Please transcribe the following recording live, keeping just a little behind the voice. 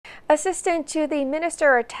Assistant to the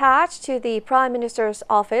Minister attached to the Prime Minister's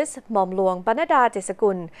office, Panadda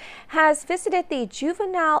Diskul, has visited the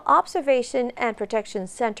Juvenile Observation and Protection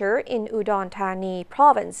Center in Udon Thani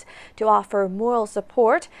province to offer moral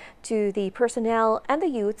support to the personnel and the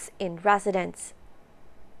youths in residence.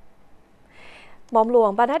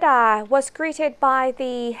 Panadda was greeted by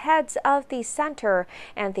the heads of the center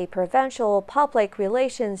and the provincial public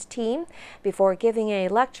relations team before giving a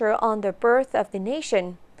lecture on the birth of the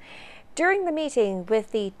nation. During the meeting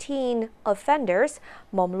with the teen offenders,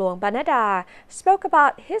 Panadda spoke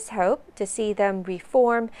about his hope to see them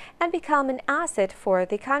reform and become an asset for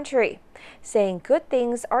the country, saying good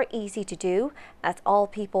things are easy to do as all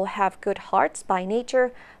people have good hearts by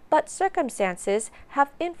nature, but circumstances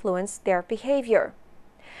have influenced their behavior.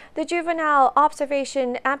 The Juvenile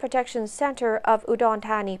Observation and Protection Center of Udon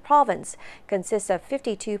Thani province consists of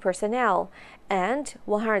 52 personnel and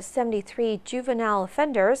 173 juvenile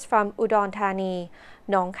offenders from Udon Thani,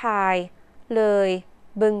 Nong Khai, Loi,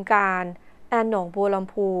 Bungan, and Nong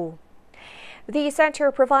Lampu. The center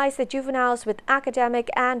provides the juveniles with academic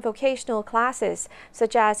and vocational classes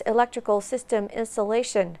such as electrical system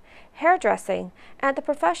installation, hairdressing, and the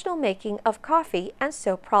professional making of coffee and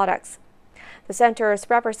soap products. The center's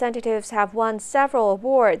representatives have won several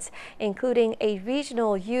awards, including a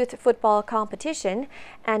regional youth football competition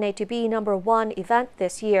and a to be #1 event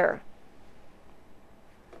this year.